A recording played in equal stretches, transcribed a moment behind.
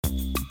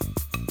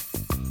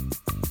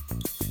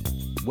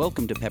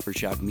Welcome to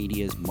Peppershock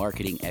Media's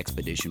Marketing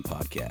Expedition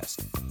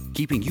podcast,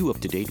 keeping you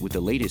up to date with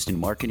the latest in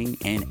marketing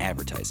and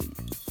advertising.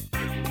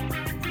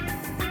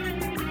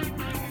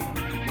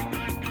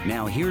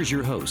 Now here's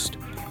your host,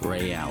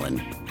 Ray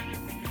Allen.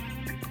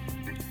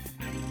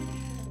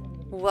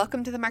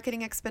 Welcome to the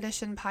Marketing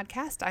Expedition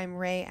podcast. I'm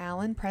Ray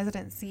Allen,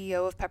 President and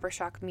CEO of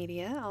Peppershock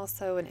Media,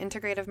 also an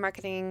integrative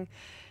marketing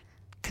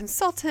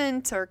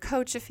consultant or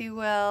coach, if you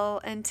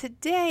will. And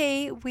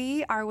today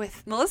we are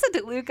with Melissa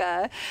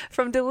DeLuca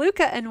from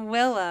DeLuca and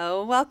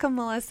Willow. Welcome,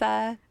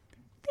 Melissa.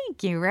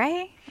 Thank you,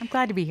 Ray. I'm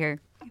glad to be here.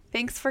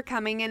 Thanks for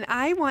coming. And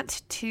I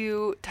want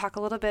to talk a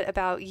little bit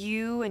about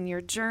you and your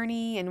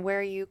journey and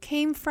where you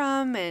came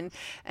from and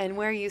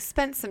where you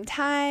spent some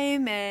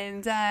time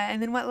and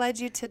then what led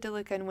you to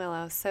DeLuca and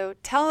Willow. So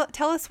tell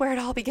us where it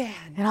all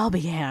began. It all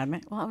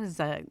began. Well, it was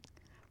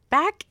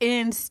back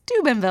in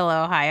Steubenville,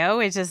 Ohio,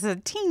 which is a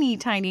teeny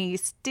tiny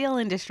steel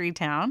industry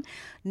town,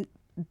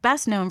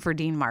 best known for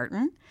Dean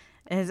Martin.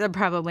 Is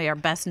probably our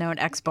best known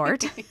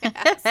export.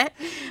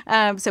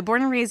 So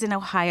born and raised in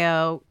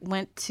Ohio,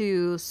 went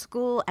to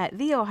school at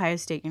The Ohio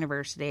State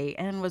University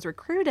and was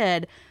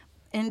recruited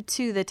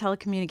into the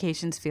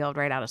telecommunications field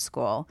right out of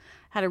school.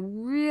 Had a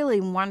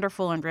really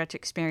wonderful and rich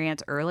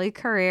experience, early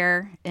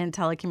career in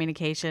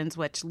telecommunications,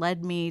 which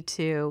led me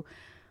to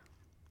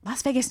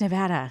Las Vegas,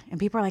 Nevada. And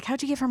people are like,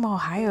 how'd you get from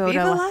Ohio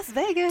to Las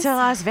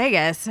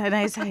Vegas? And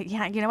I said,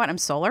 yeah, you know what? I'm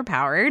solar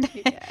powered.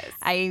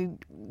 Yes.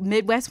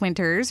 Midwest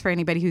winters, for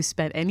anybody who's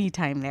spent any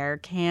time there,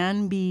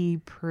 can be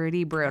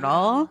pretty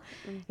brutal.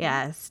 Mm-hmm.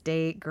 Yeah,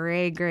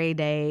 gray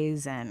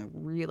days and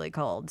really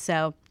cold.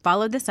 So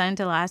followed the sun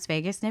to Las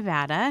Vegas,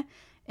 Nevada,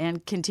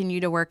 and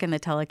continued to work in the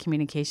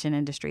telecommunication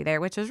industry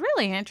there, which was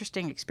really an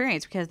interesting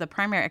experience because the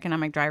primary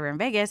economic driver in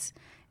Vegas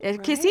is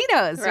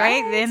casinos,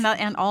 right?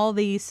 And all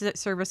the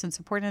service and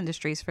support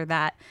industries for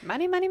that.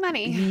 Money.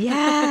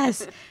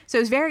 Yes. So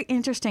it was very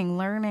interesting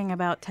learning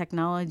about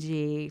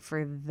technology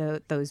for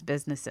those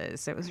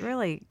businesses. So it was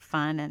really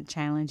fun and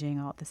challenging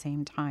all at the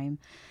same time.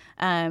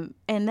 And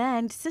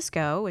then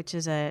Cisco, which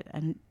is a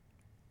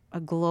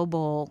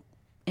global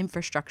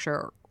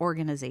infrastructure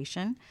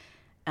organization.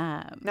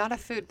 Not a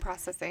food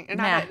processing,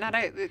 not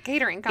a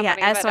catering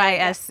company.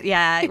 Yeah, SYS.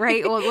 Yeah,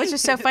 right. Well, which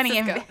is so funny.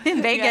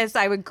 In Vegas,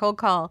 I would cold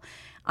call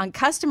on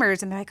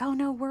customers, and they're like, "Oh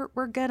no,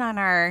 we're good on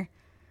our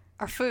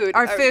food,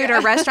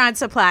 or restaurant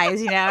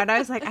supplies," And I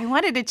was like, I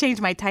wanted to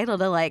change my title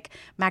to like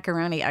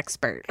macaroni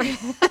expert. There you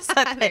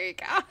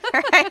go.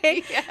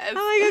 Right? Yes. I'm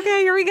like,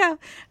 okay, here we go.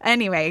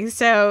 Anyway,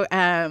 so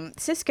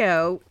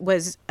Cisco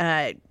was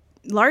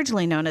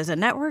largely known as a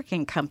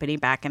networking company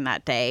back in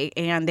that day,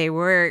 and they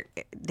were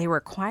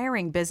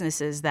acquiring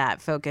businesses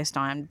that focused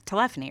on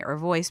telephony or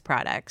voice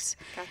products.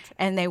 Gotcha.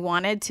 And they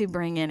wanted to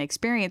bring in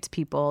experienced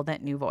people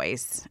that knew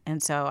voice.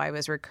 And so I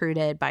was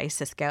recruited by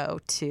Cisco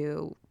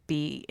to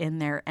be in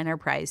their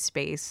enterprise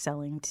space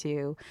selling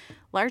to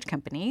large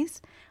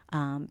companies.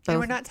 And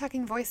we're not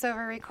talking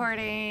voiceover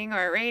recording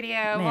or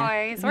radio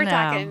voice. We're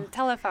talking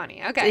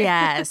telephony. Okay.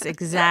 Yes,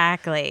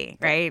 exactly.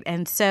 Right.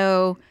 And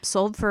so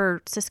sold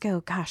for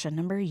Cisco, a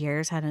number of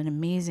years, had an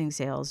amazing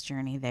sales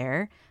journey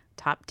there.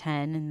 Top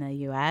 10 in the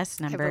U.S.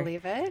 I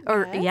believe it.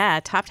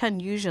 Top 10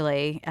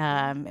 usually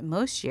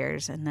most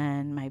years. And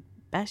then my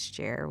best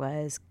year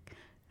was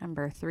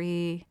number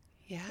 3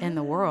 in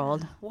the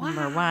world. Wow,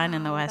 number 1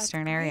 in the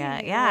Western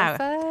area.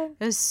 Yeah.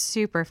 It was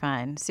super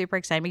fun, super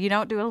exciting. But you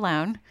don't do it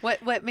alone. What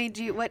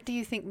do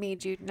you think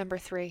made you number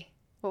 3?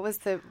 What was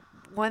the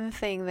one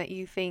thing that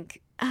you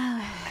think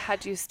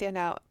had you stand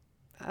out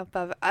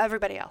above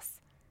everybody else?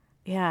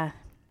 Yeah.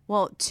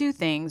 Well, 2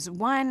 things.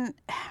 One,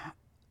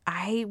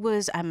 I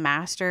was a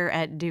master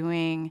at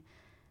doing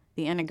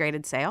the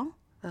integrated sale.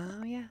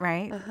 Oh, yeah.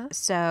 Right? Uh-huh.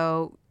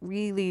 So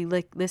really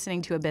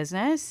listening to a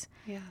business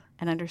yeah.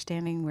 and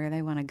understanding where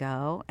they want to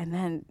go. And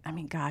then,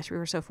 we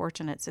were so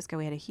fortunate at Cisco.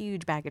 We had a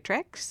huge bag of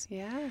tricks.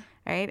 Yeah.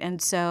 Right?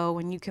 And so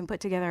when you can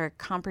put together a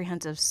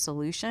comprehensive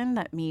solution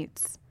that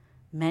meets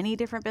many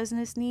different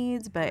business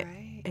needs, but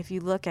if you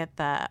look at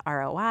the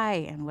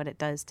ROI and what it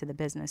does to the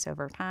business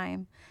over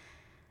time,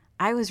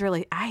 I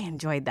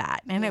enjoyed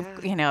that.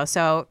 And,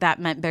 so that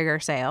meant bigger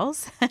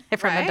sales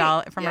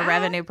from a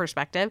revenue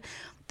perspective.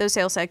 Those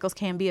sales cycles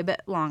can be a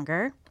bit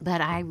longer,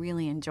 but I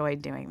really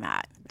enjoyed doing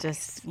that.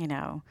 Just,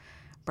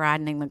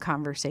 broadening the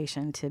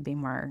conversation to be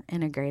more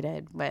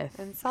integrated with.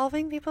 And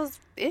solving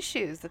people's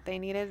issues that they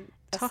needed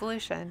a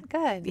solution.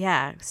 Good.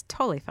 Yeah, it's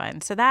totally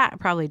fun. So that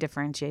probably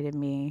differentiated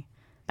me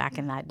back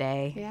in that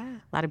day. Yeah.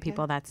 A lot of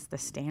people, that's the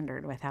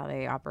standard with how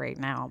they operate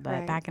now.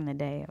 But back in the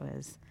day,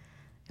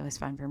 it was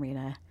fun for me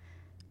to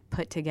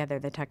put together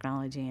the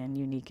technology in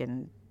unique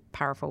and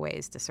powerful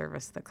ways to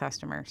service the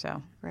customer.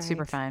 So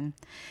super fun.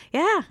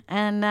 Yeah.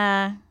 And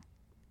I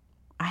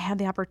had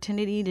the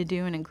opportunity to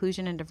do an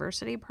inclusion and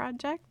diversity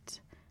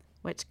project,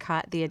 which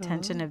caught the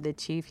attention of the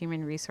chief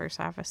human resource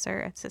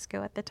officer at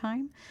Cisco at the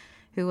time,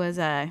 who was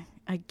a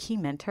key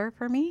mentor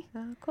for me.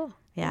 Oh, cool.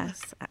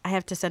 Yes. I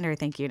have to send her a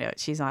thank you note.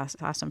 She's an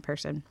awesome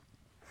person.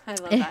 I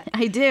love that.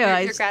 I do.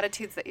 Your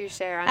gratitudes that you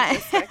share on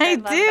Facebook. I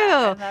love do. That.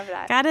 I love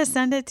that. Gotta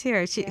send it to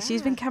her.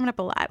 She's been Yeah. coming up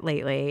a lot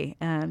lately.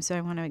 So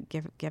I want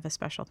to give a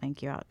special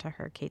thank you out to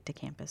her. Kate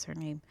DeCampus, her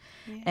name.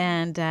 Yeah.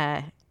 And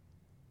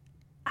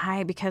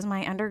because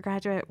my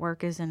undergraduate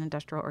work is in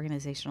industrial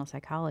organizational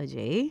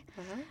psychology,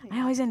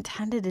 I always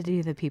intended to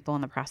do the people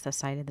and the process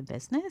side of the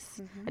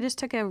business. I just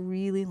took a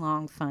really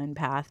long, fun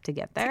path to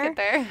get there.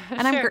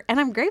 And Sure.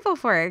 I'm grateful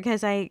for it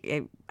because I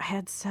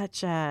had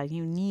such a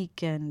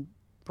unique and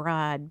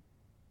broad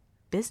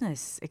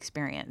business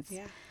experience.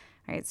 Yeah.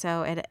 Right.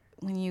 So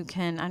when you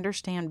can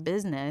understand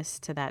business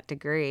to that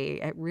degree,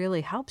 it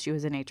really helps you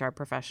as an HR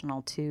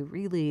professional to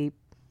really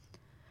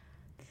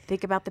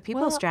think about the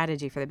people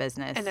strategy for the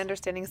business. And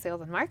understanding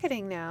sales and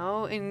marketing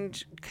now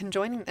and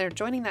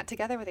joining that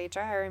together with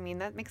HR, I mean,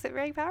 that makes it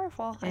very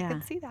powerful. I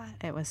can see that.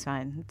 It was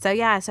fun. So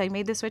I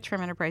made the switch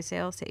from enterprise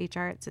sales to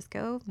HR at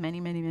Cisco many,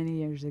 many, many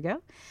years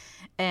ago.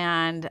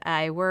 And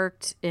I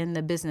worked in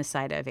the business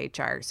side of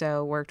HR.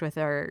 So worked with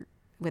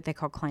what they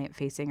call client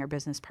facing or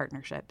business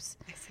partnerships.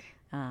 I see.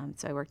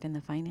 So I worked in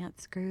the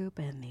finance group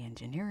and the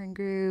engineering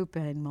group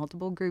and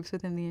multiple groups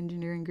within the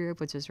engineering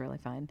group, which was really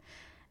fun.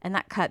 And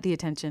that caught the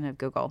attention of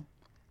Google.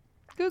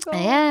 Google.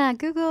 Yeah,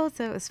 Google.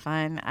 So it was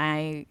fun.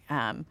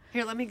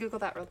 Here, let me Google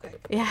that real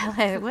quick.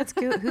 Yeah,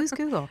 who's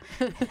Google?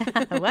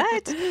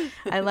 What?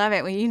 I love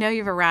it when you know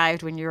you've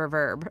arrived when you're a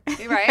verb.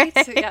 Right?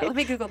 Yeah, let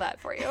me Google that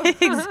for you.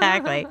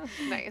 Exactly.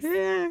 Nice.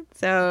 Yeah.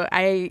 So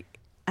I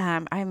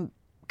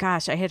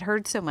had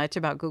heard so much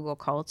about Google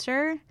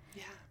culture.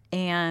 Yeah.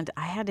 And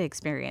I had to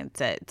experience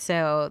it.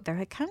 So they're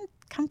like,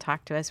 come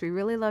talk to us. We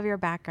really love your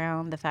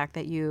background, the fact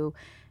that you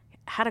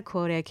had a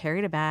quota,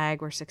 carried a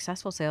bag, were a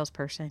successful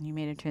salesperson. You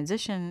made a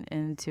transition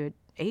into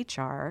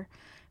HR,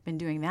 been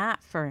doing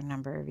that for a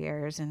number of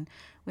years. And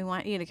we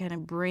want you to kind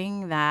of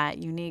bring that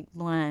unique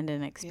blend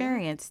and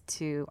experience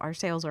to our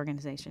sales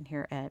organization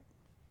here at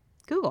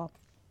Google.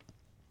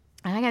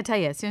 And I got to tell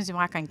you, as soon as you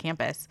walk on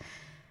campus,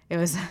 it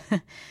was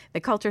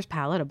the culture's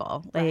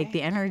palatable. Like Right.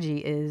 the energy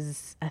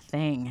is a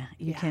thing.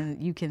 You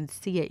can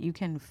see it, you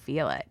can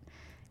feel it,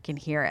 you can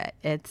hear it.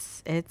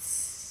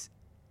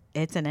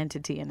 It's an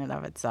entity in and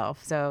of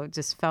itself. So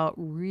just felt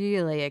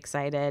really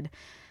excited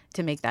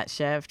to make that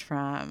shift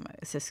from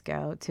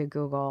Cisco to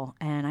Google.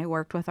 And I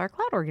worked with our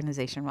cloud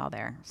organization while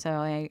there. So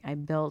I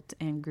built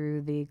and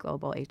grew the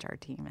global HR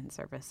team in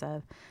service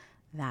of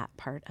that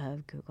part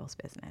of Google's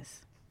business.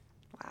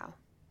 Wow.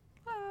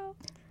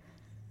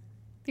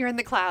 You're in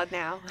the cloud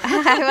now.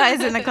 I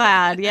was in the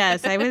cloud.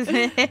 Yes, I was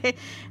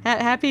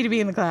happy to be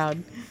in the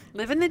cloud.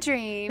 Living the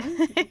dream.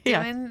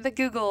 Yeah. Doing the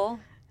Google.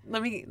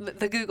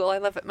 The Google. I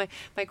love it. My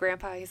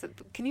grandpa, he said,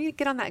 "Can you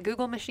get on that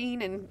Google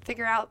machine and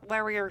figure out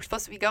where we were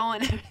supposed to be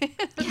going?"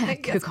 Yes,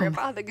 Google.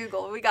 Grandpa, the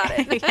Google. We got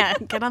it. Yeah,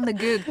 get on the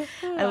Goog.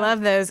 I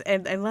love those,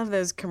 and I love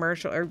those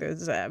commercial or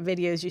those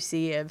videos you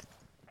see of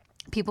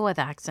people with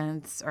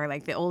accents, or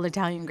like the old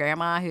Italian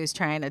grandma who's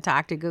trying to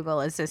talk to Google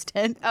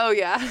Assistant. Oh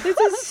yeah. This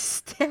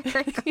is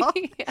hysterical.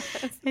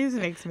 Yes. It just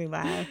makes me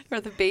laugh. Or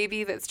the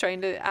baby that's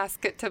trying to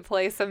ask it to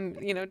play some,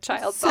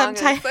 child Some song. And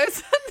it says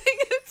something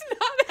it's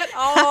not at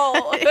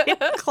all.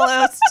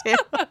 Close to.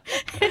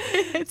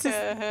 It's just,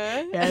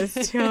 Uh-huh. yeah,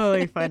 it's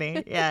totally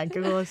funny. Yeah,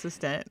 Google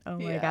Assistant. Oh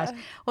my Yeah. gosh.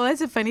 Well, that's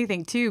a funny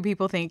thing too.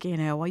 People think,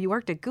 well, you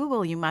worked at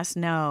Google, you must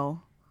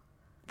know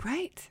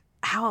Right.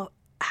 how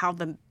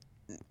the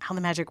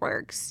magic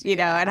works,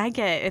 and I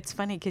get, it's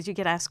funny because you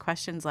get asked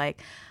questions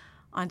like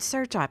on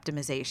search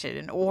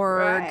optimization or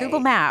Right. Google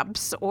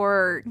Maps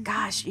or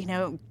gosh,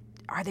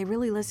 are they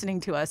really listening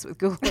to us with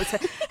Google?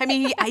 I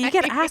mean, you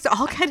get asked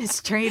all kind of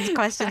strange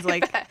questions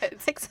like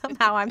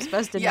somehow I'm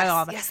supposed to know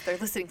all that. Yes, they're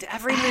listening to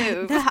every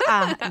move.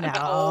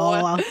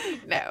 No.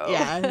 No.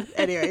 Yeah.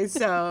 Anyway,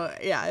 so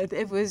yeah,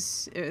 it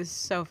was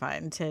so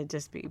fun to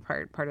just be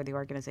part of the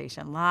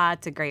organization.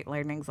 Lots of great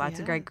learnings, lots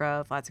of great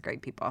growth, lots of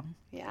great people.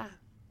 Yeah.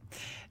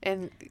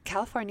 And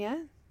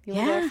California, you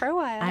were there for a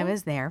while. I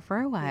was there for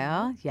a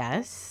while.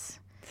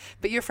 Yes.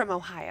 But you're from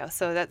Ohio,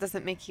 so that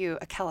doesn't make you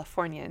a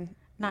Californian.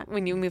 Not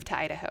when you moved to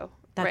Idaho.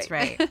 That's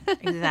right.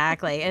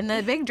 Exactly. And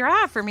the big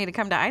draw for me to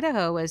come to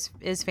Idaho is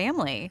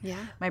family. Yeah.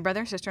 My brother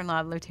and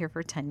sister-in-law lived here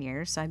for 10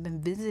 years, so I've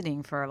been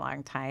visiting for a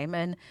long time.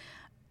 And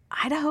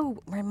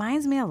Idaho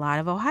reminds me a lot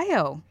of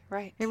Ohio.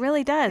 Right. It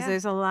really does. Yeah.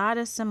 There's a lot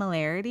of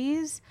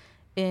similarities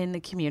in the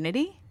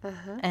community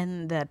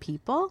and the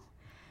people.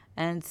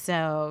 And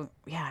so,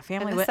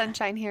 family. And the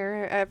sunshine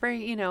here,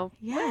 every, well,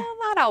 Yeah.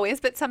 not always,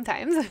 but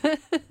sometimes.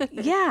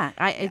 Yeah.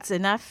 It's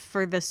enough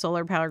for the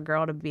solar-powered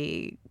girl to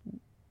be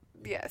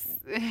Yes.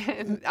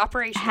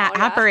 Operational.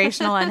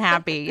 operational and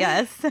happy.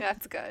 Yes.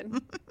 That's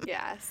good.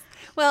 Yes.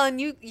 Well,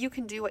 and you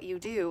can do what you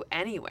do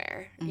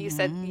anywhere. You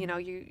said,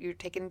 you're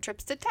taking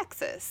trips to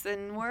Texas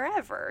and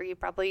wherever. You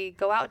probably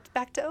go out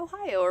back to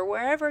Ohio or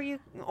wherever you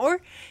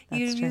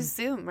That's true. use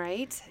Zoom,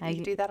 right?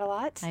 You do that a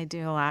lot? I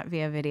do a lot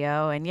via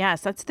video. And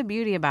yes, that's the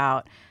beauty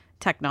about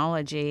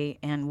technology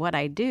and what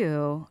I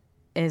do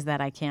is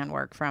that I can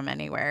work from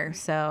anywhere.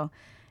 So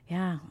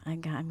Yeah,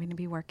 I'm going to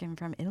be working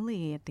from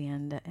Italy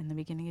in the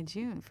beginning of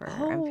June for a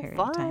period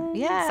fun. of time.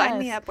 Yeah, Sign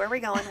me up. Where are we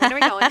going? When are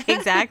we going?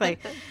 Exactly.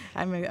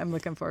 I'm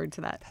looking forward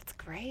to that. That's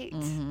great.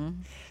 Mm-hmm.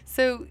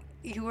 So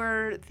you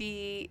were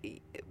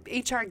the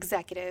HR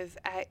executive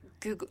at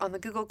Google on the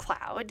Google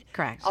Cloud.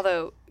 Correct.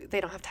 Although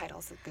they don't have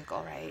titles at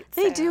Google, right?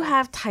 They do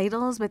have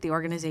titles, but the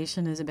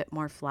organization is a bit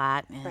more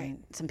flat. And Right.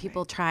 some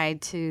people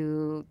tried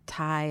to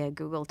tie a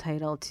Google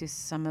title to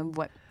some of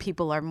what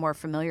people are more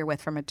familiar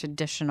with from a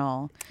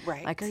traditional.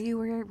 Right. Like, were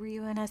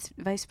you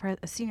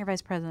a senior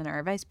vice president or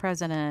a vice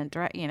president?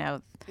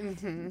 Titles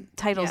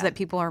Yeah. that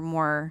people are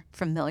more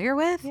familiar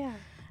with. Yeah.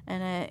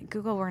 And at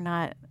Google,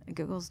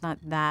 Google's not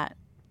that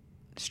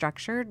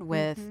structured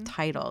with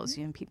titles.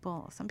 You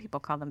know, some people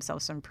call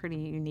themselves some pretty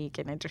unique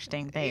and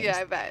interesting things. Yeah,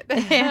 I bet.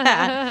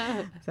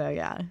 Yeah. So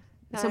yeah.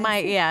 So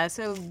Nice.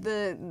 so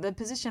the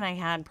position I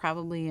had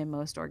probably in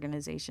most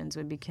organizations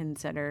would be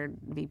considered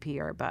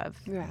VP or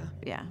above. Yeah.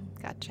 Yeah.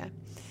 Gotcha.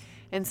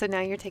 And so now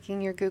you're taking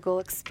your Google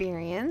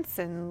experience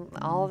and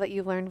all that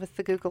you learned with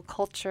the Google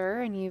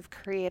culture, and you've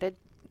created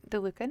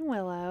DeLuca and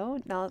Willow.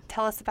 Now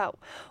tell us about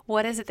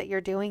what is it that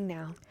you're doing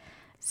now?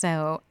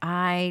 So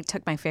I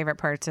took my favorite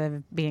parts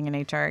of being an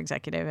HR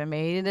executive and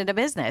made it a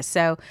business.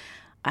 So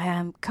I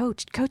am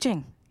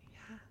coaching.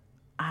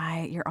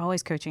 You're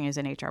always coaching as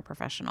an HR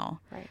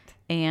professional. Right.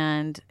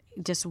 And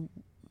just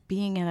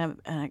being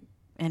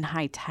in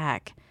high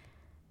tech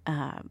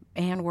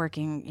and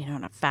working,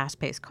 in a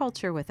fast-paced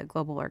culture with a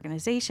global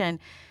organization,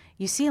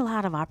 you see a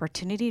lot of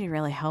opportunity to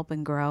really help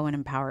and grow and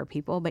empower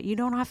people, but you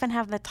don't often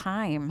have the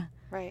time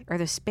Right. or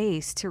the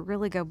space to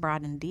really go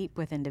broad and deep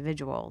with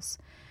individuals.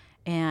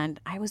 And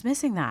I was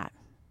missing that.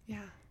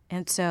 Yeah.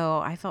 And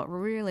so I felt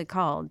really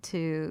called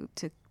to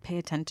pay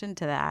attention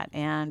to that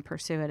and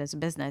pursue it as a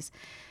business.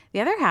 The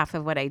other half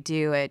of what I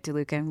do at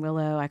DeLuca and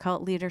Willow, I call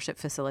it leadership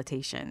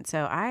facilitation.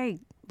 So I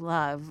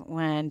love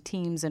when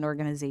teams and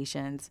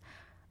organizations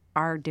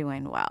are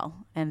doing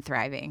well and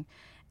thriving.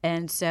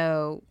 And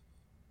so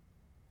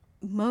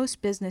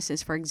most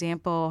businesses, for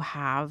example,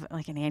 have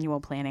like an annual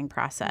planning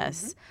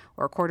process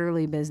or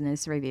quarterly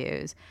business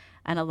reviews.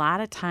 And a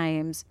lot of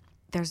times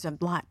there's a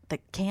lot that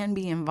can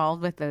be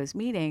involved with those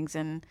meetings,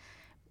 and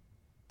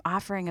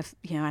offering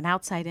an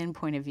outside in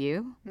point of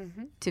view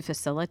to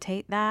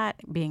facilitate that,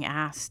 being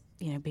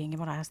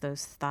able to ask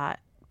those thought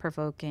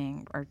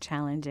provoking or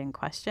challenging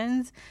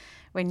questions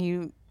when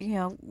you're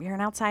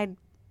an outside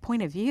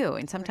point of view.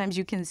 And sometimes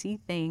you can see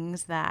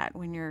things that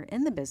when you're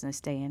in the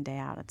business day in, day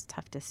out, it's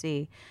tough to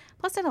see.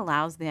 Plus it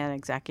allows that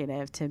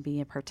executive to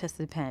be a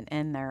participant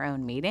in their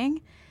own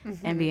meeting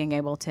and being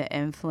able to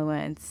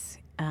influence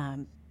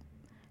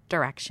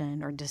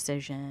direction or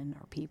decision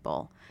or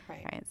people.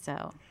 Right.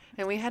 So.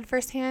 And we had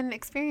firsthand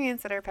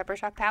experience at our Pepper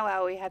Shock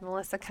powwow. We had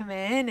Melissa come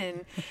in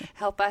and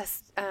help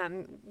us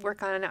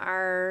work on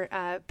our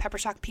Pepper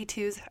Shock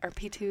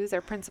P2s,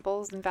 our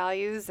principles and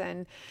values,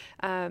 and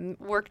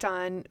worked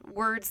on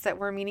words that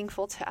were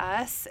meaningful to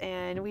us.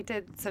 And we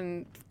did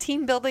some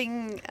team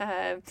building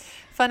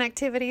fun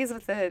activities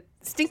with a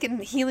stinking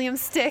helium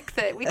stick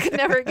that we could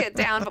never get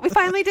down, but we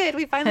finally did.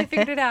 We finally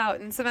figured it out,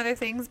 and some other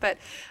things. But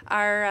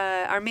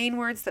our main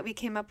words that we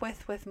came up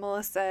with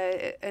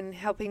Melissa and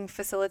helping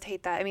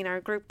facilitate that. I mean, our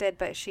group did,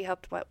 but she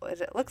helped what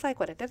it looked like,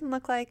 what it didn't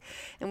look like.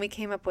 And we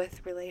came up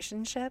with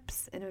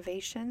relationships,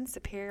 innovation,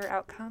 superior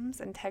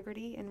outcomes,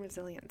 integrity, and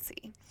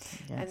resiliency.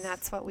 Yes. And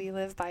that's what we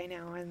live by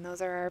now. And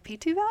those are our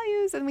P2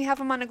 values. And we have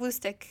them on a glue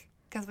stick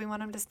because we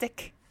want them to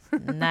stick.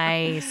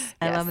 Nice.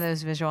 I Yes. love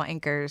those visual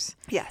anchors.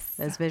 Yes.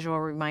 Those visual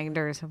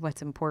reminders of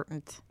what's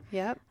important.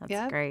 Yep.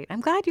 That's great.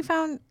 I'm glad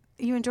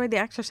you enjoyed the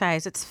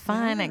exercise. It's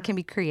fun. Yeah. It can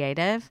be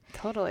creative.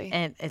 Totally.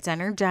 And it's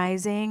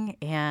energizing,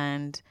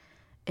 and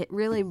it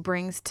really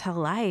brings to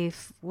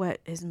life what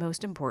is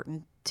most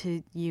important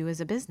to you as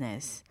a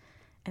business.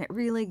 And it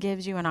really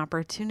gives you an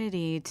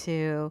opportunity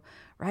to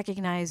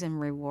recognize and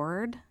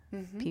reward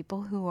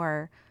people who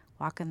are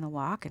walking the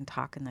walk and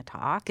talking the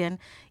talk. And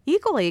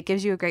equally, it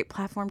gives you a great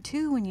platform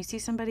too when you see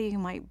somebody who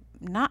might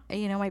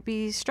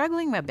be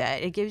struggling a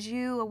bit. It gives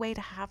you a way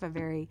to have a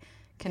very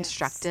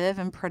constructive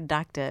and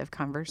productive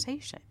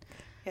conversation.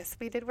 Yes,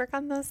 we did work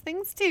on those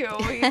things too.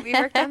 We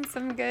worked on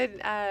some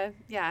good,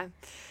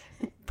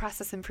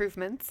 process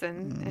improvements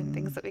and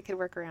things that we could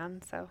work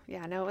around. So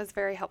it was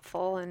very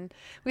helpful, and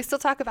we still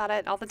talk about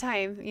it all the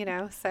time,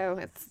 so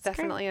it's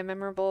definitely a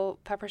memorable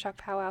Pepper Shock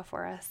powwow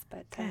for us,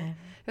 but it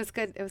was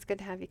good. It was good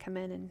to have you come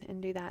in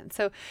and do that. And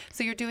so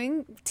you're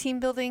doing team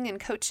building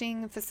and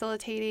coaching,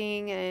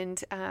 facilitating,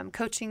 and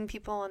coaching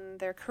people on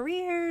their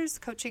careers,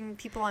 coaching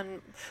people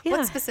on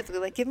what specifically,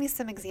 like give me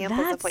some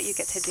examples of what you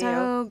get to do.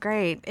 So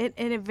great.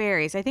 It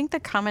varies. I think the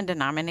common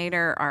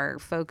denominator are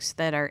folks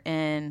that are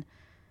in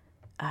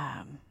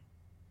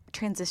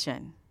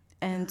transition.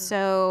 And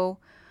so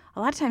a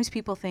lot of times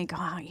people think,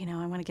 I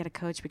want to get a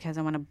coach because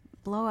I want to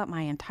blow up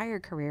my entire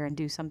career and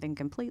do something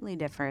completely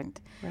different.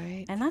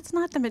 Right. And that's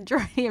not the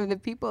majority of the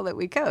people that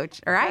we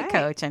coach, or I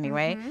coach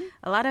anyway.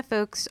 A lot of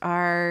folks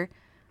are,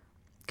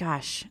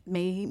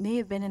 may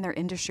have been in their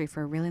industry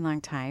for a really long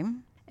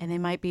time and they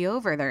might be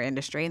over their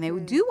industry and they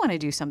do want to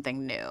do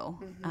something new,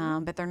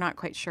 but they're not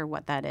quite sure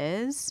what that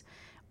is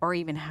or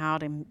even how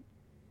to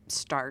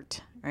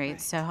start,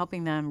 right? So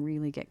helping them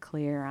really get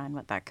clear on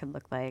what that could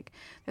look like.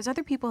 There's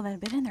other people that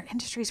have been in their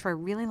industries for a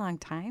really long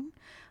time.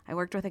 I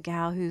worked with a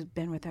gal who's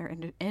been with her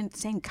in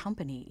same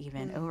company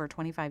even over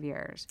 25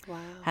 years. Wow.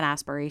 Had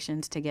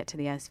aspirations to get to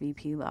the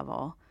SVP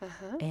level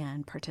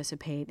and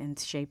participate in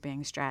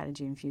shaping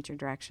strategy and future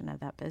direction of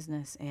that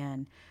business,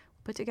 and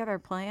put together a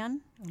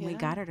plan. And we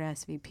got her to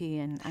SVP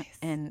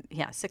and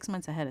 6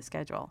 months ahead of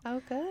schedule.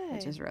 Oh, good.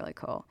 Which is really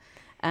cool.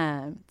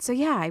 So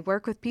yeah, I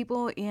work with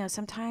people. You know,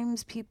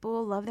 sometimes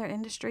people love their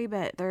industry,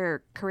 but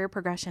their career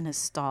progression is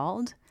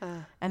stalled,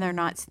 and they're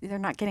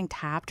not getting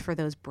tapped for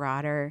those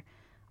broader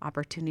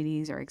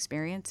opportunities or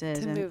experiences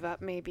to move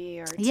up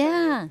maybe, or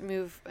to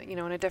move, in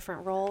a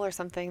different role or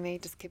something. They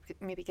just keep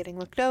maybe getting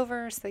looked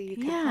over, so you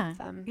can help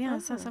them. Yeah.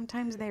 So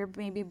sometimes there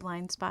may be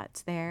blind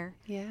spots there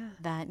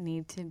that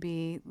need to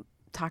be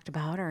talked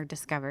about or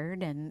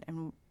discovered,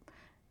 and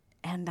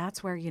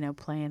that's where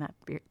playing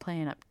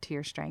up to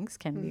your strengths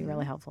can be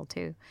really helpful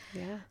too.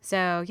 Yeah.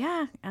 So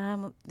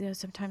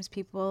sometimes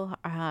people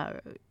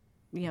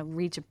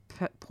reach a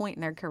point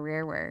in their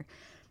career where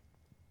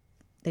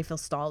they feel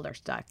stalled or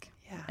stuck,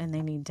 and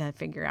they need to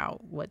figure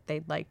out what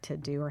they'd like to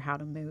do or how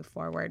to move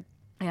forward.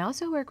 I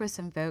also work with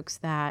some folks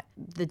that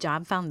the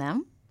job found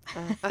them.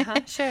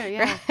 Sure,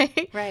 yeah.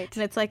 Right.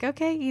 And it's like,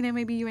 okay,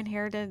 maybe you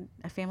inherited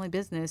a family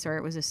business, or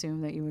it was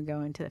assumed that you would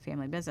go into the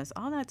family business.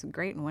 All that's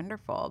great and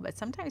wonderful. But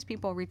sometimes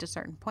people reach a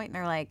certain point and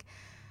they're like,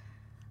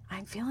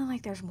 I'm feeling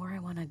like there's more I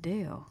want to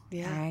do.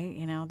 Yeah.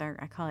 Right?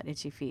 I call it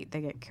itchy feet. They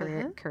get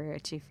career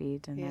itchy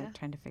feet, and they're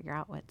trying to figure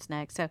out what's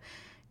next. So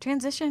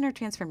transition or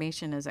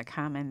transformation is a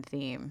common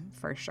theme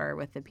for sure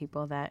with the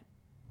people that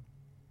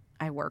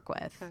I work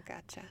with. Oh,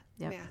 gotcha.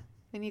 Yep. Yeah.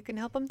 And you can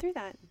help them through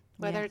that,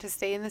 whether to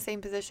stay in the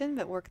same position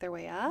but work their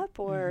way up,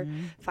 or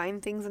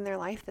find things in their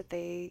life that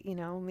they,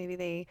 maybe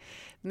they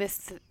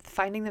missed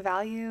finding the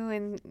value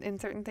in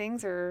certain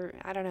things, or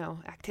I don't know,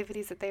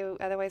 activities that they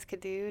otherwise could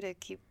do to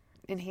keep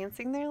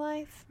enhancing their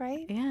life,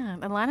 right? Yeah.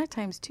 A lot of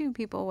times too,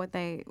 people,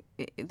 they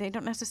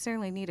don't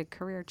necessarily need a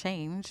career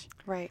change.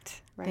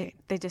 Right.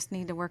 They just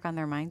need to work on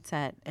their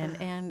mindset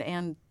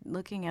and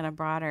looking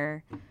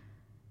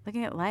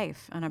at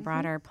life on a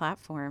broader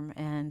platform.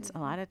 And a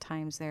lot of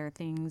times there are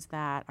things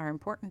that are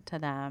important to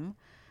them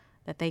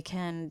that they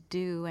can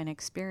do and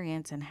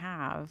experience and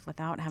have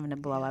without having to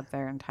blow up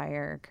their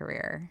entire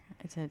career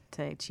to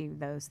achieve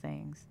those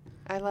things.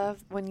 I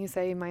love when you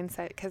say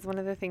mindset, because one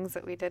of the things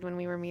that we did when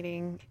we were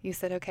meeting, you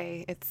said,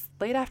 okay, it's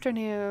late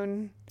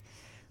afternoon.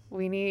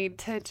 We need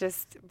to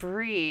just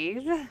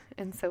breathe.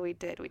 And so we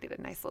did. We did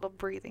a nice little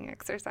breathing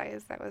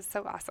exercise. That was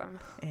so awesome.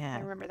 Yeah. I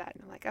remember that.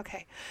 And I'm like,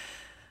 okay.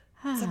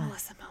 It's a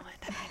Melissa moment.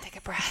 I'm going to take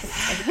a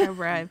breath. Take a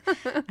breath.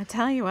 I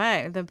tell you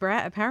what,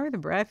 power of the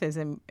breath is,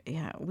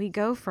 we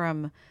go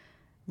from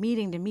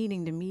meeting to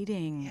meeting to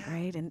meeting,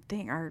 right? And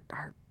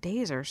our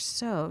days are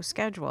so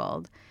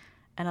scheduled.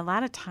 And a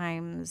lot of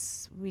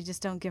times we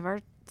just don't give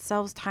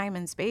ourselves time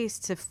and space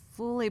to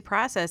fully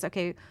process,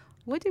 okay,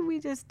 what did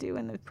we just do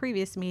in the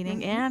previous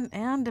meeting?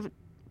 And to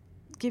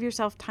give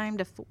yourself time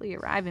to fully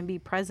arrive and be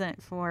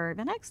present for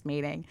the next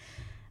meeting,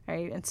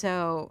 right? And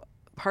so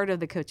part of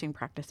the coaching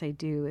practice I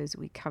do is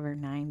we cover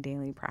 9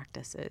 daily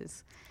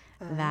practices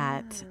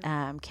that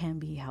can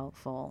be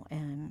helpful,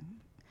 and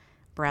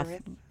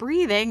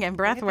breathing and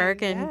breath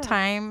work and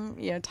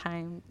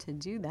time to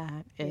do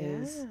that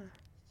is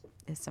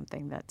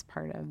something that's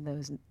part of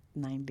those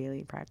 9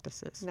 daily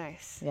practices.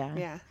 Nice.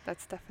 Yeah.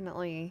 That's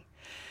definitely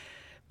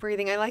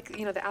breathing. I like,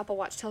 the Apple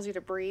Watch tells you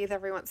to breathe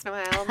every once in a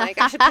while. I'm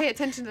like, I should pay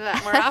attention to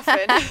that more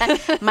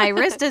often. My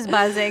wrist is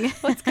buzzing.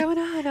 What's going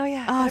on? Oh,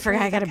 yeah. Oh, I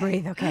forgot. I got to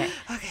breathe. Okay.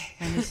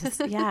 And it's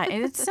just,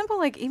 and it's simple.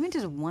 Like even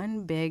just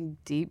one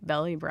big deep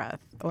belly breath,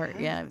 or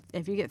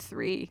if you get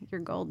 3, you're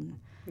golden.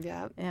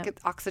 Yeah. Get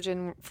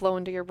oxygen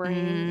flowing to your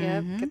brain.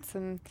 Yep. Get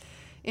some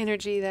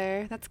energy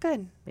there. That's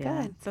good.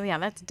 Yeah. Good. So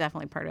that's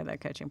definitely part of the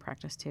coaching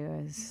practice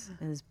too,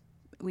 is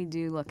we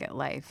do look at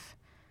life,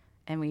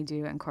 and we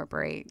do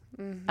incorporate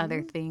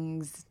other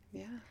things,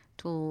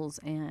 tools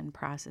and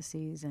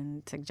processes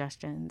and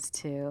suggestions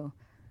to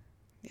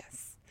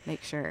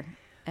make sure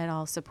it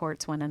all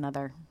supports one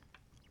another.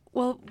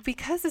 Well,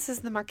 because this is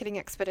the Marketing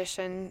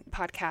Expedition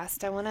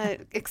podcast, I want to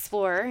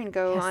explore and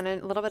go on a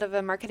little bit of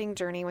a marketing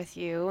journey with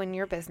you and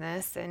your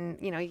business. And,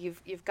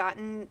 you've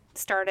gotten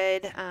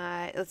started.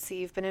 Let's see,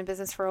 you've been in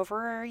business for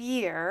over a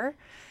year.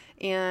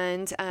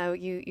 And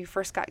you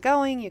first got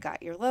going, you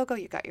got your logo,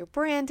 you got your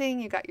branding,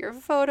 you got your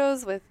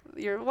photos with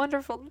your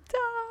wonderful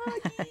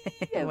dog.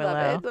 I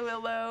love it, the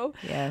Willow.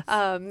 Yes.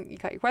 You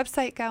got your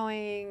website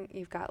going,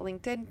 you've got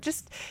LinkedIn.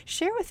 Just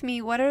share with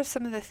me, what are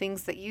some of the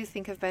things that you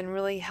think have been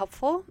really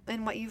helpful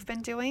in what you've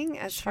been doing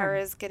as far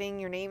as getting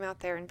your name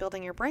out there and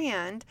building your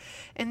brand,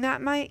 and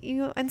that might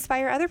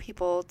inspire other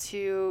people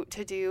to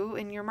do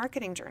in your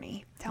marketing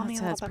journey. Tell me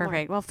a little bit more. That's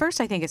perfect. Well, first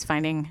I think it's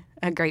finding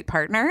a great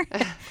partner.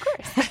 Of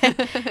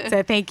course.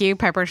 So thank you,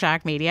 Pepper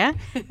Shock Media,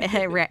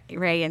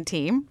 Ray and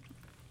team.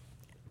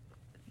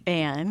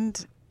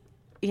 And,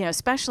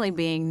 especially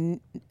being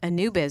a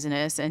new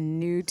business and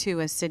new to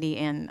a city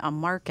and a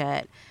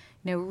market,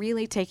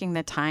 really taking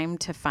the time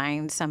to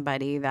find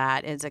somebody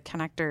that is a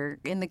connector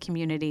in the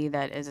community,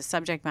 that is a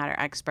subject matter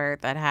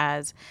expert, that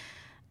has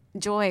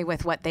joy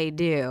with what they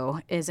do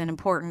is an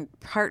important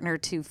partner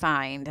to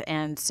find.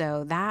 And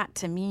so that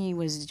to me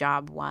was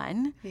job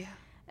one. Yeah.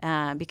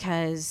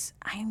 Because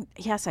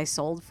I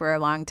sold for a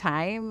long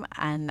time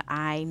and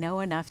I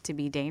know enough to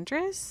be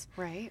dangerous.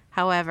 Right.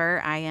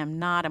 However, I am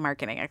not a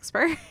marketing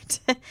expert,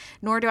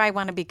 nor do I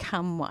want to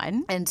become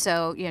one. And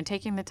so,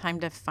 taking the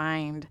time to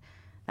find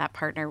that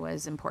partner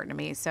was important to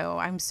me. So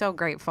I'm so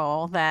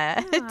grateful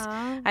that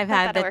I've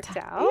had that worked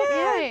out.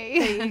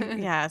 Yay.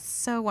 Yeah,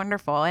 so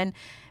wonderful. And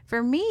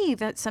for me,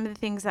 that some of the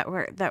things that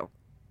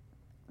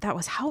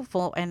was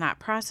helpful in that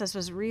process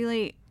was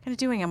really kind of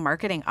doing a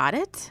marketing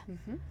audit,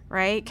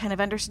 right? Kind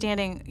of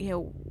understanding,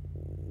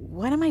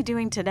 what am I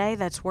doing today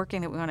that's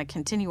working that we want to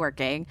continue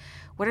working?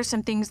 What are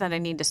some things that I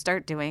need to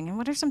start doing? And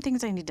what are some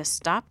things I need to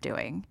stop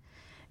doing?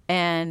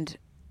 And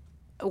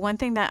one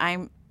thing that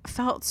I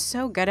felt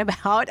so good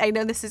about, I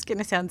know this is going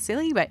to sound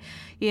silly, but,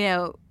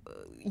 you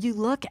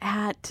look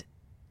at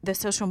the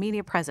social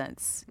media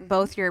presence,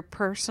 both your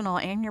personal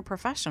and your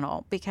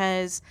professional,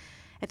 because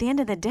at the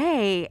end of the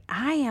day,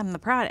 I am the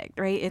product,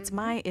 right? It's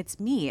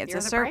me. It's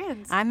You're the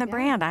brand. I'm the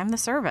brand. I'm the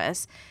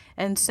service.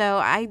 And so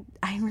I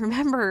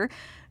remember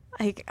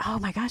like, oh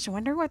my gosh, I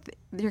wonder what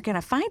you're going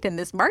to find in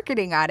this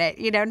marketing audit.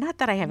 Not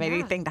that I have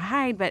anything to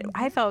hide, but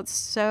I felt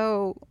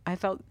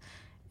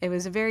it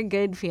was a very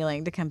good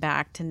feeling to come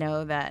back to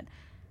know that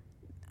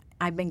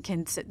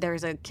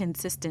there's a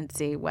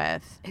consistency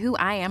with who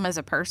I am as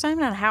a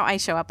person and how I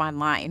show up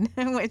online,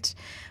 which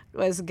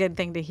was a good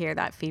thing to hear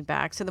that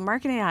feedback. So the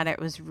marketing audit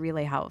was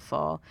really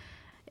helpful,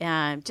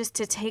 just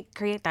to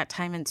create that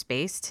time and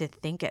space to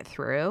think it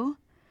through,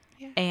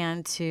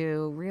 and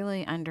to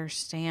really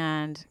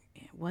understand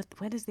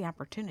what is the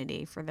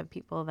opportunity for the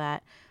people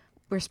that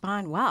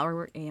respond well,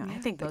 or I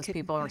think most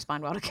people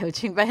respond well to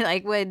coaching,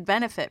 but would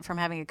benefit from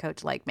having a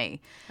coach like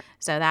me.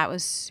 So that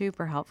was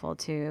super helpful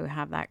to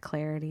have that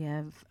clarity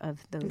of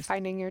those. And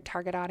finding your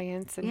target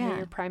audience and who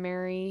your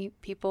primary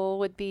people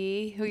would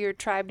be, who your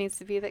tribe needs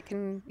to be that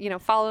can,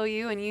 follow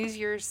you and use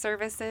your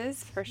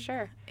services for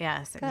sure.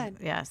 Yes. Good.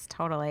 Yes,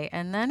 totally.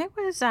 And then it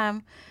was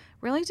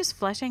really just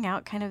fleshing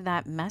out kind of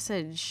that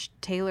message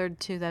tailored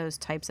to those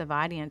types of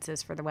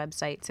audiences for the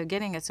website. So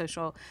getting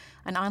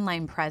an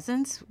online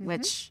presence,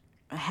 which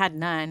I had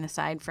none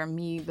aside from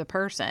me, the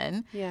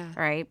person. Yeah.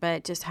 Right.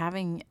 But just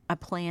having a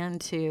plan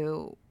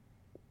to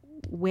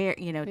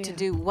to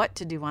do what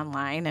to do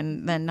online,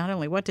 and then not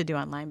only what to do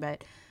online,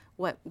 but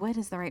what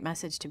is the right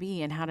message to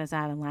be, and how does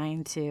that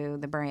align to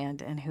the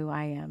brand and who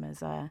I am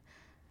as a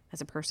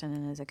person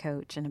and as a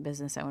coach and a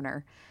business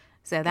owner.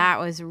 So that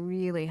was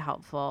really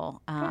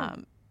helpful.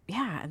 And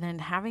then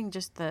having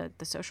just the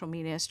social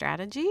media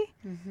strategy.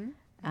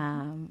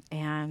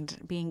 And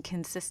being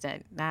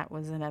consistent. That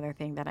was another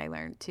thing that I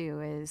learned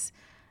too, is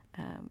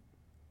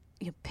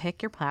you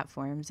pick your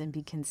platforms and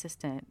be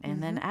consistent,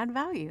 and then add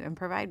value and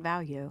provide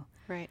value.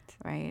 Right.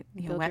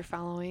 Build your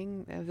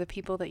following of the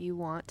people that you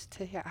want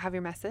to have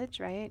your message,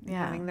 right?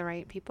 Yeah. Having the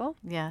right people.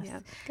 Yes. Yeah.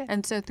 Good.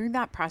 And so through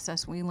that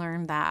process, I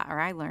learned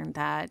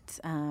that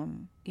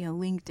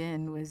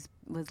LinkedIn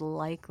was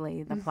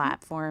likely the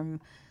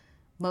platform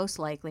most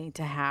likely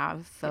to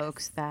have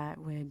folks that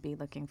would be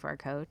looking for a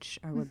coach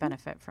or would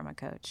benefit from a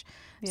coach.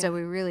 Yeah. So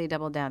we really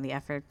doubled down the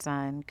efforts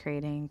on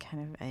creating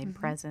kind of a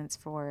presence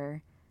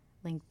for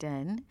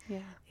LinkedIn. Yeah.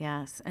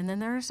 Yes. And then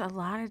there's a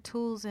lot of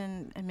tools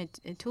and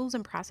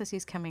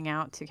processes coming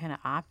out to kind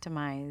of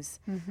optimize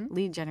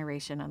lead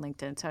generation on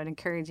LinkedIn. So I'd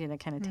encourage you to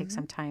kind of take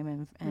some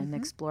time and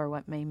explore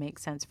what may make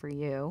sense for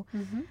you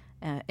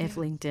if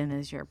LinkedIn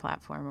is your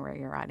platform where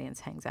your audience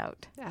hangs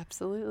out.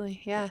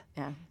 Absolutely. Yeah.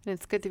 Yeah. And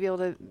it's good to be able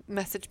to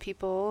message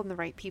people and the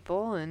right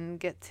people and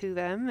get to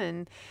them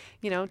and,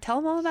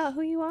 tell them all about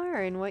who you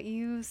are and what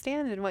you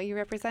stand and what you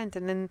represent,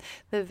 and then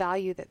the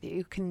value that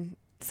you can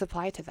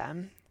supply to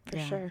them. For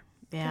sure.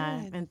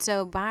 Yeah. Good. And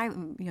so by,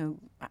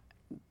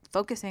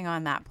 focusing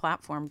on that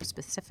platform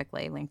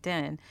specifically,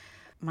 LinkedIn,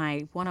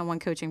 my one-on-one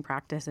coaching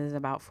practice is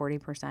about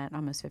 40%,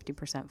 almost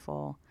 50%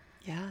 full.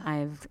 Yeah.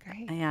 That's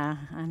great. Yeah.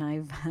 And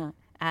I've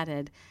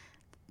added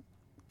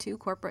 2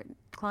 corporate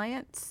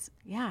clients.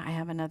 Yeah. I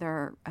have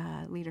another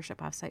leadership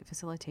offsite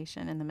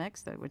facilitation in the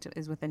mix, which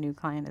is with a new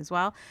client as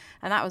well.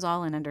 And that was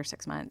all in under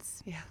 6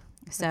 months. Yeah.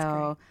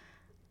 So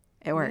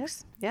it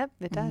works. Yep,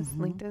 it does.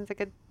 LinkedIn's a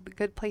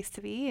good place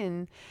to be,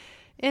 and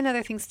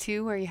other things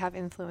too, where you have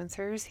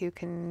influencers who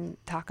can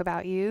talk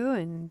about you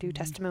and do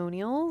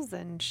testimonials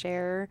and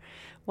share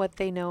what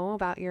they know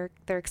about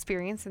their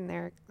experience and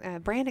their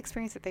brand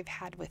experience that they've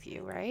had with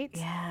you, right?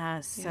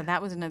 Yes. Yeah. So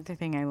that was another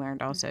thing I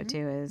learned also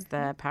too, is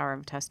the power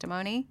of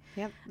testimony.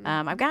 Yep.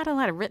 I've got a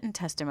lot of written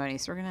testimony,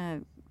 so we're going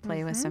to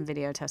play with some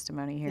video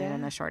testimony here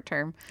in the short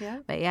term. Yeah.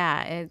 But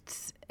yeah,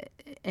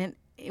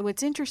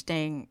 what's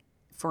interesting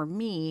for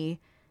me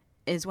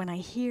is when I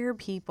hear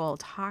people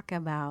talk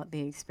about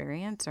the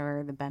experience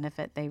or the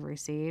benefit they've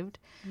received,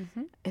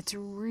 it's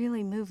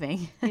really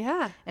moving.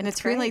 Yeah. And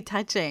it's really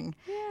touching.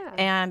 Yeah.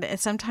 And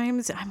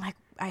sometimes I'm like,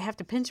 I have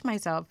to pinch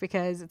myself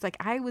because it's like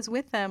I was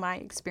with them. I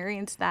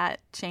experienced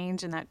that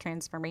change and that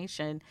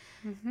transformation.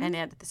 And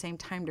at the same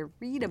time, to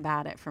read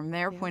about it from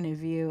their point of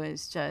view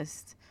is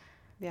just,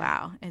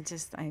 wow.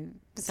 It's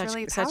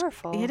really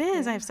powerful. It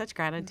is. I have such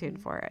gratitude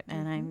for it.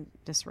 And I'm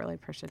just really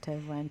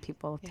appreciative when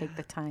people take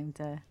the time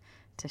to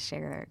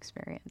share their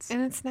experience.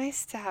 And it's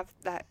nice to have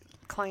that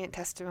client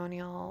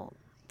testimonial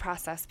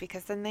process,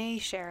 because then they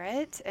share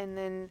it and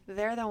then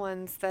they're the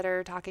ones that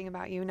are talking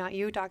about you, not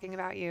you talking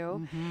about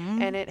you.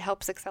 And it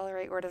helps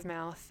accelerate word of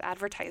mouth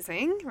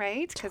advertising,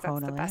 right? Because that's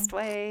the best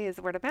way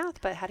is word of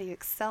mouth. But how do you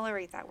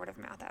accelerate that word of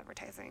mouth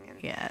advertising?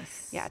 And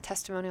yeah,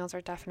 testimonials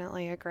are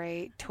definitely a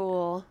great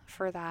tool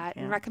for that.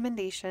 And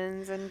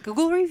recommendations and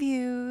Google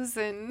reviews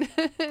and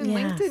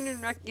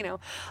LinkedIn and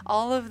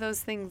all of those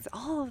things,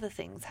 all of the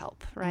things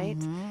help, right?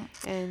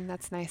 And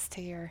that's nice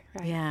to hear,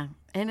 right? Yeah.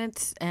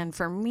 And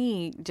for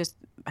me, just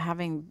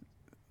having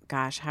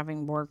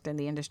worked in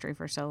the industry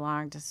for so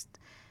long, just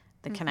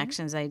the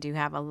connections I do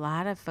have, a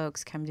lot of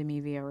folks come to me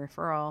via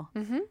referral.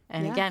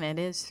 And again, it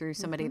is through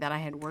somebody that I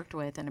had worked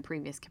with in a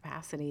previous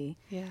capacity.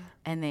 Yeah.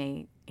 And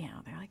they,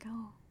 they're like,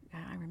 oh,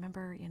 I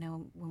remember,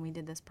 when we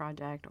did this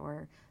project,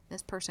 or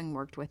this person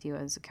worked with you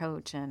as a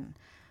coach, and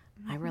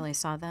I really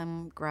saw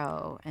them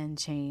grow and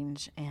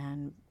change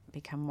and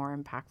become more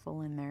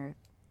impactful in their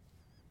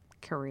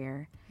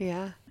career.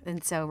 Yeah.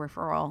 And so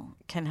referral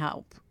can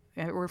help.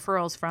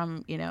 Referrals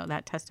from,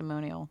 that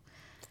testimonial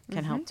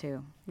can help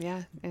too.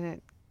 Yeah. And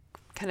it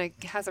kind of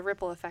has a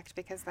ripple effect,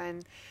 because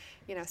then,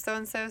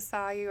 so-and-so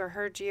saw you or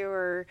heard you,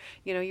 or,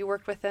 you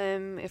worked with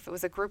them if it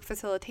was a group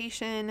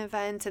facilitation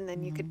event, and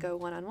then you could go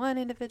one-on-one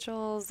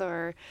individuals,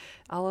 or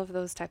all of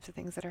those types of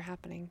things that are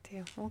happening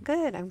too. Well,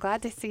 good. I'm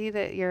glad to see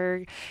that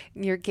you're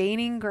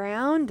gaining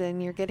ground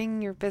and you're getting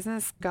your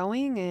business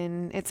going,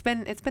 and it's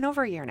been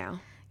over a year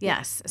now.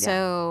 Yes. Yeah.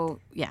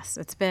 So yes,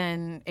 it's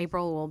been,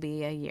 April will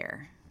be a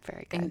year.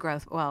 Very good. In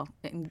growth. Well,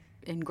 in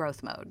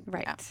growth mode.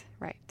 Right. Yeah.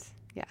 Right.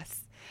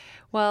 Yes.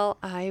 Well,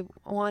 I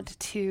want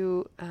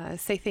to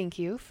say thank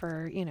you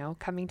for,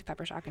 coming to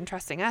PepperShock and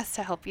trusting us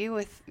to help you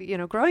with,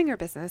 growing your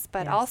business,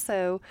 but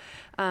also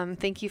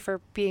thank you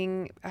for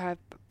being a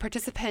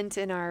participant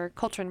in our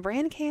culture and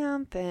brand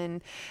camp,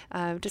 and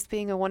just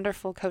being a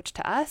wonderful coach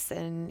to us,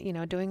 and,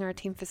 doing our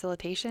team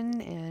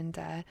facilitation and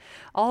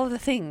all of the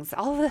things.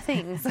 All the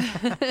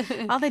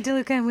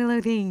DeLuca and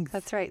Willow things.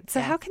 That's right.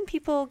 So how can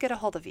people get a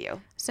hold of you?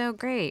 So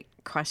great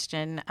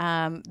question.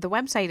 The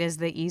website is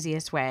the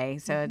easiest way.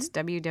 So it's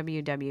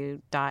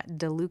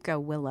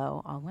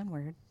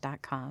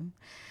www.delucawillow.com.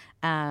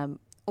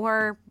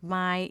 Or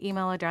my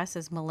email address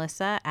is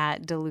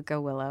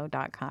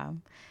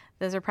melissa@delucawillow.com.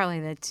 Those are probably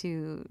the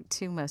two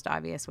most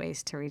obvious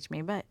ways to reach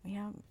me. But,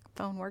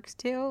 phone works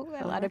too.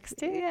 Phone works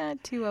too. Yeah,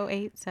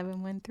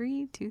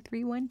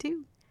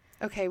 208-713-2312.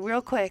 Okay,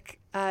 real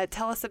quick.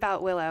 Tell us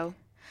about Willow.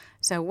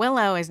 So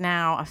Willow is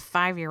now a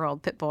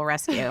 5-year-old pit bull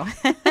rescue.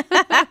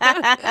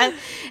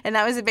 And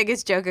that was the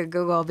biggest joke at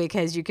Google,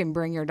 because you can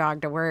bring your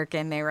dog to work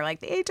and they were like,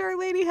 the HR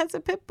lady has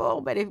a pit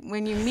bull. But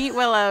when you meet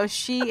Willow,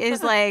 she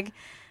is like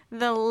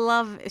the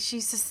love.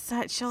 She's just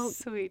such a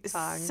sweet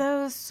dog.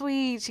 So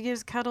sweet. She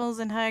gives cuddles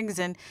and hugs.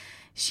 And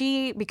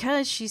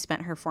because she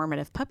spent her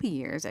formative puppy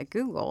years at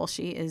Google,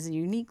 she is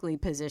uniquely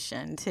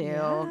positioned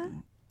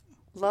to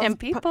love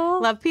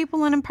people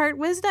and impart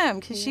wisdom,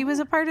 because she was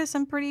a part of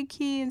some pretty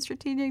key and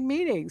strategic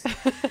meetings.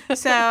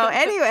 So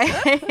anyway,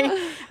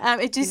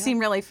 it just seemed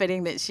really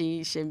fitting that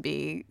she should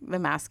be the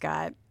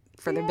mascot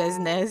for the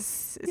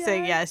business. Yeah. So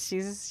yes,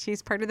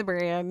 she's part of the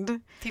brand.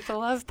 People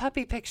love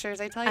puppy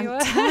pictures. I tell you I'm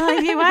what.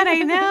 telling you what, I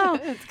know.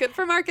 It's good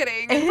for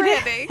marketing and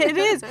branding. It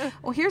is.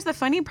 Well, here's the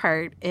funny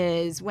part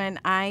is when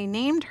I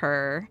named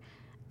her,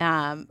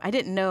 I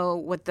didn't know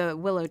what the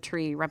willow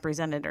tree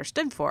represented or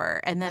stood for.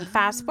 And then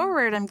fast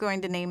forward, I'm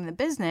going to name the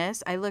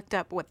business. I looked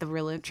up what the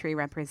willow tree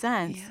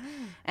represents. Yeah.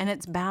 And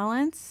it's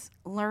balance,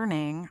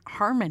 learning,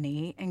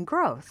 harmony, and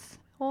growth.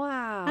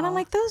 Wow. And I'm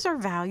like, those are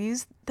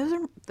values. Those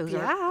are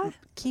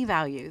key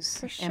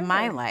values in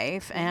my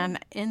life and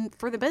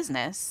for the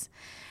business.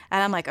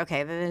 And I'm like,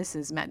 okay, this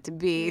is meant to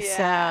be. Yeah.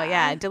 So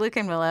yeah, DeLuca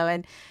and Willow.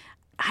 And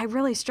I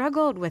really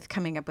struggled with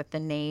coming up with the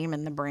name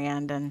and the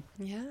brand. And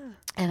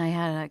I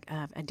had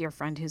a dear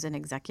friend who's an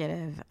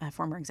executive, a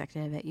former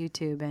executive at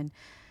YouTube. And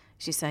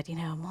she said,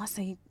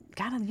 Melissa, you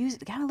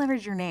gotta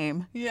leverage your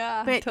name.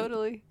 Yeah,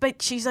 totally.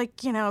 But she's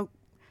like,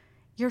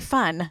 you're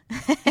fun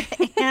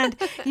and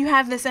you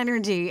have this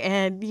energy,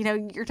 and,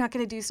 you're not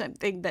going to do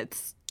something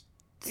that's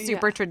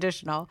super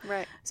traditional.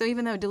 Right. So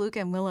even though DeLuca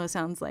and Willow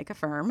sounds like a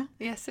firm.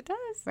 Yes, it does.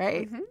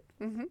 Right.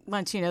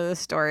 Once you know the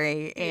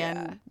story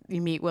and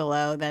you meet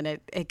Willow, then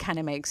it kind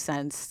of makes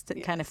sense.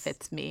 It kind of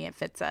fits me. It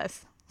fits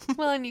us.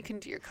 Well, and you can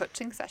do your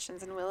coaching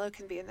sessions, and Willow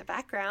can be in the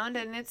background,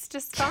 and it's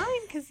just fine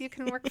because you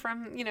can work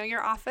from,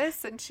 your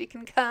office, and she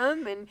can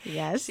come, and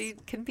Yes. she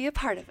can be a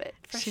part of it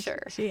for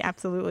sure. She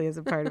absolutely is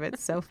a part of it.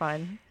 So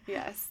fun.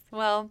 Yes.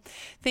 Well,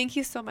 thank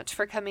you so much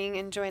for coming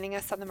and joining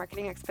us on the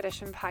Marketing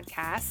Expedition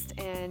podcast.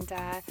 And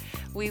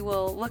we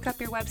will look up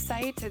your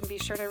website and be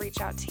sure to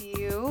reach out to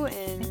you.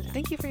 And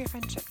thank you for your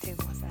friendship too,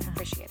 Melissa. I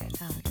appreciate it.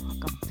 Oh, you're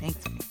welcome.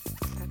 Thanks.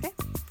 Okay.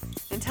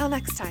 Until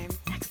next time.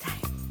 Next time.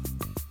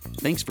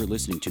 Thanks for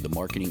listening to the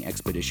Marketing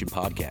Expedition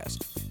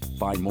podcast.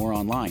 Find more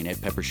online at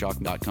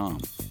peppershock.com.